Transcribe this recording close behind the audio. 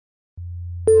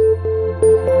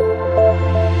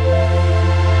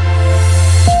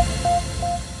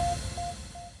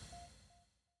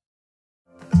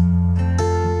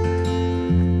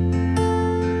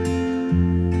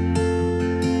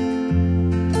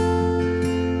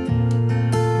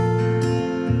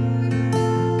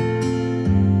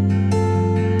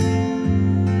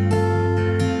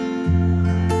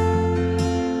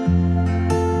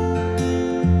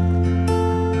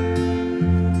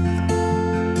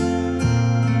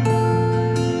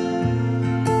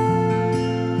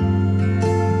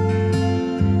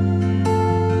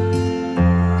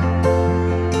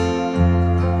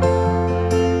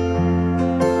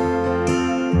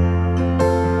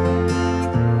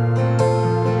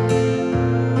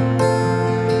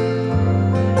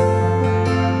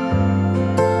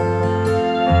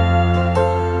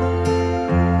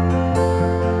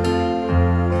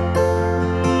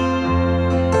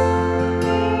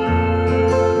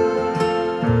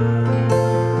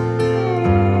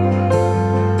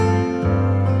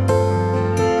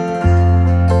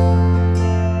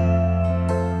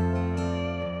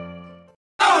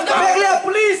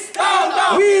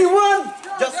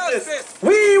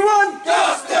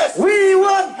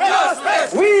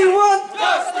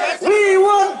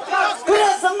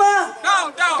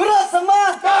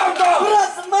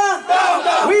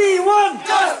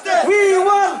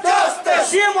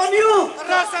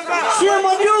Shame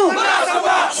on you!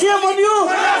 Shame on you!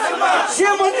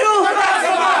 Shame on you!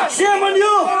 Shame on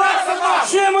you!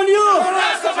 Shame on you!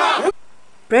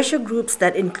 Pressure groups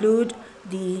that include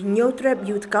the Hynniewtrep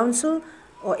Youth Council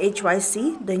or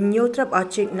HYC, the Hynniewtrep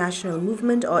Achik National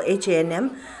Movement or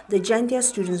HANM, the Jaintia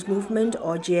Students Movement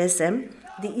or JSM,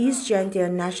 the East Jaintia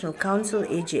National Council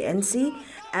EJNC,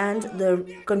 and the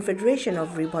Confederation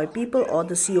of Bhoi People or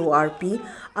the CORP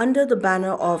under the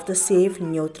banner of the Save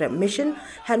Hynniewtrep Mission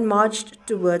had marched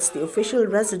towards the official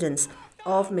residence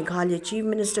of Meghalaya Chief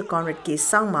Minister Conrad K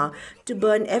Sangma to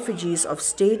burn effigies of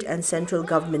state and central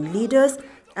government leaders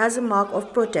as a mark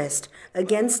of protest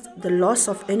against the loss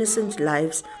of innocent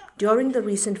lives during the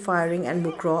recent firing at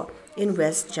Mukroh in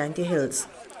West Jaintia Hills.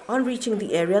 On reaching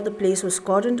the area, the place was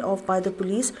cordoned off by the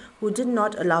police, who did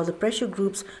not allow the pressure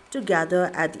groups to gather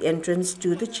at the entrance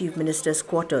to the Chief Minister's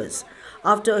quarters.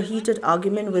 After a heated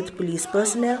argument with police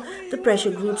personnel, the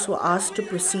pressure groups were asked to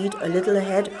proceed a little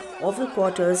ahead of the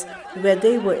quarters, where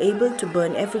they were able to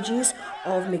burn effigies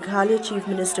of Meghalaya Chief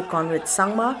Minister Conrad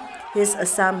Sangma, his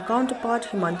ASSAM counterpart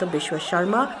Himanta Biswa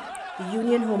Sharma, the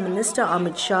Union Home Minister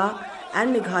Amit Shah,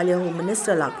 and Meghalaya Home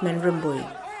Minister Bhoi.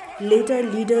 Later,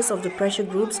 leaders of the pressure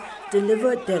groups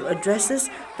delivered their addresses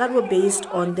that were based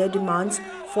on their demands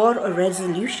for a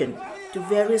resolution to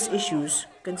various issues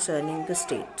concerning the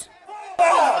state.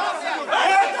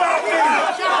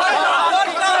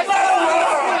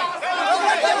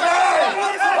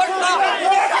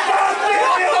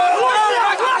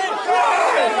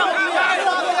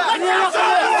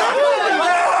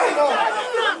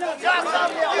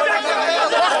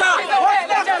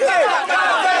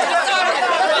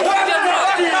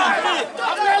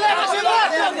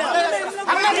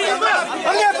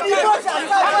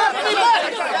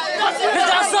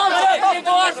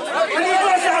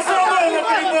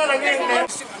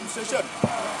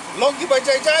 Long di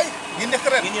bajai jai, gini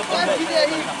keren.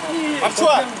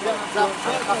 Absua.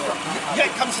 Ya,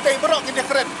 kamu stay berok gini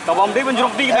keren. Tawam dia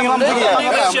menjeruk di dengan dia.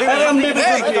 Jai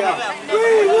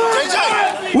jai.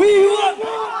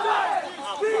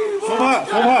 Soba.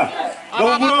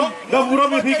 Dalam yang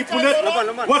punet,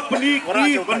 buat penik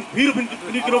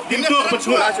kerok tinto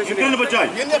bersua. Imdan bajai.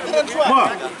 Gini keren sua. Ma,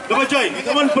 bajai.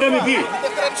 Teman premi.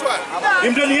 Keren sua.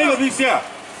 Imdan ni berbisa.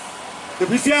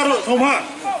 Berbisa soba.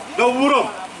 Dalam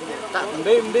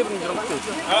Dia menjeruk tu.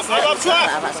 Absua.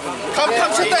 Kamu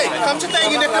stay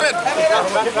gini keren.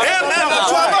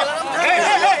 Absua apa?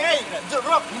 Hey.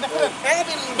 Jeruk gini keren.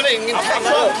 Boleh ingin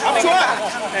Absua.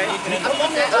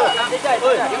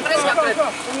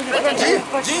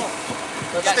 Ji.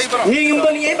 Stay berok.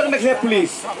 Imdan ni pada Meghalaya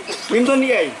Police. Imdan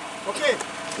ni. Okay.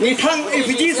 Ni thang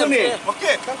EFFIGIES ni.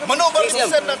 Okay. Mana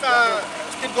represent nak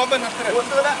state government keren.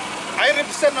 I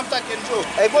represent nampak Kenjo.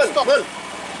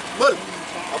 Bol.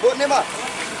 Abot ni mah.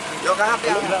 Yo kahap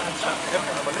ya.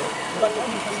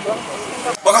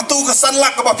 Bagatu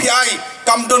kesanlak ke PI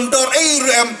kam dondor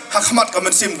EJNC hakmat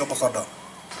kamensim ke pakodo.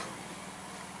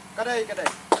 Kadai.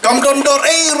 Kam dondor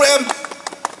EJNC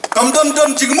kam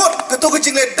dondon jingmut ketu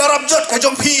kejingle darab jot ke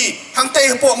jongpi hang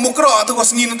teh po Mukroh atau ko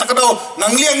sengin tak kadau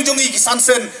nang liang jongi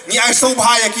kisansen ni ai so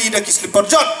bahaya ki da ki slipper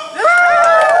jot.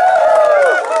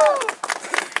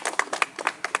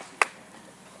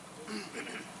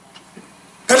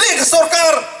 Kali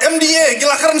kesorkar MDA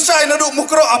gila keren sai nadu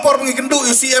Mukroh apor pengikendu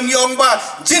UCM yong ba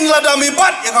jin ladami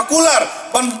bat ya kakular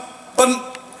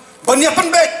ban ya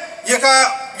penbek ya ka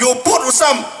yo put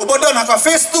usam ubadan haka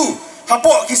phase 2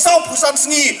 hapo kisau pusan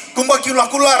sengi kumba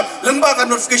kular lembaga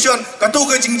notification katu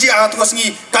ke jingjia atu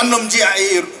sengi kanom jia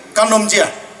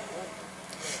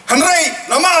hanrai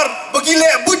namar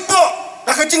bagile butpo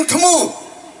nak jing temu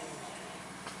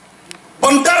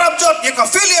bandarab jot ya ka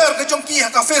failure ke jongki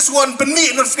ka phase 1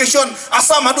 penmi notification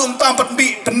ASSAM hadu umtam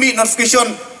penmi notification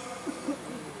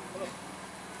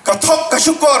ka thok ka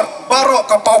syukur baro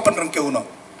ka pau penreng ke uno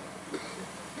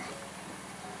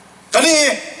kali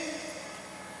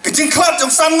ke jingklat jong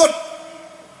sangut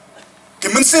ke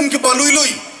mensim ki ba lui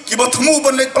ki ba themu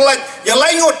ban lek pelaj ya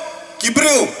laingut ki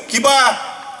breu ki ba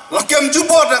lakem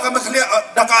jubor da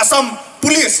ka ASSAM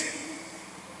polis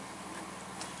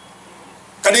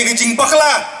kadi kejing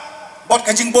bakla bot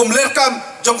kejing bom lerkam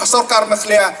jong kasorkar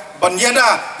Meghalaya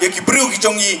banyada ya ki breu ki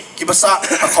jongi ki basa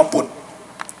akopun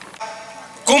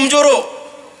kumjuru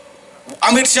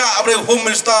Amit Shah abre Home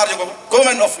Minister jong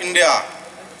Government of India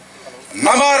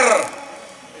namar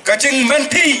kejing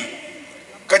menti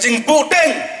kejing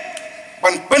puteng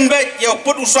pan penbek ya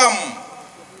put usam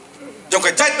jong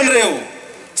kejai penreu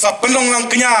sa penong lang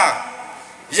kenya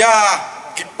ya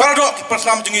ki paradok ki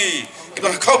persam jongi ki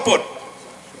ban khoput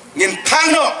ngin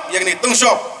thang no yang ni tung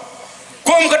shop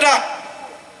kom kada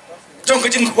trong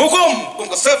kejing hukum kum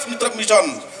ke Save Hynniewtrep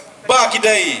Mission ba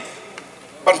kidai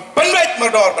ban penbait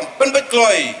mardor ban penbait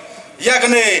kloi ya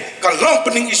kene kalong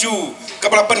pening isu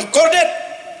kapala pen kordet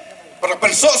para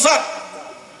pen soksat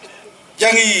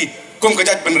yangi kum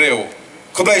kejat benreu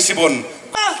kebai sibon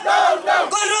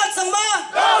Conrad K Sangma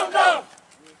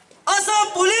ASSAM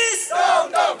Police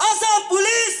ASSAM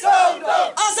Police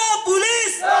ASSAM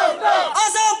Police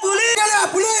ASSAM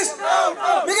Police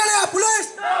Meghalaya Police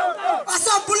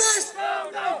ASSAM Police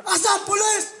ASSAM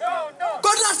Police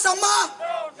Conrad K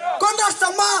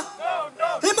Sangma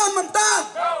Himan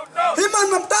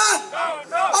Mamta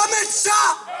Amit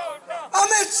Shah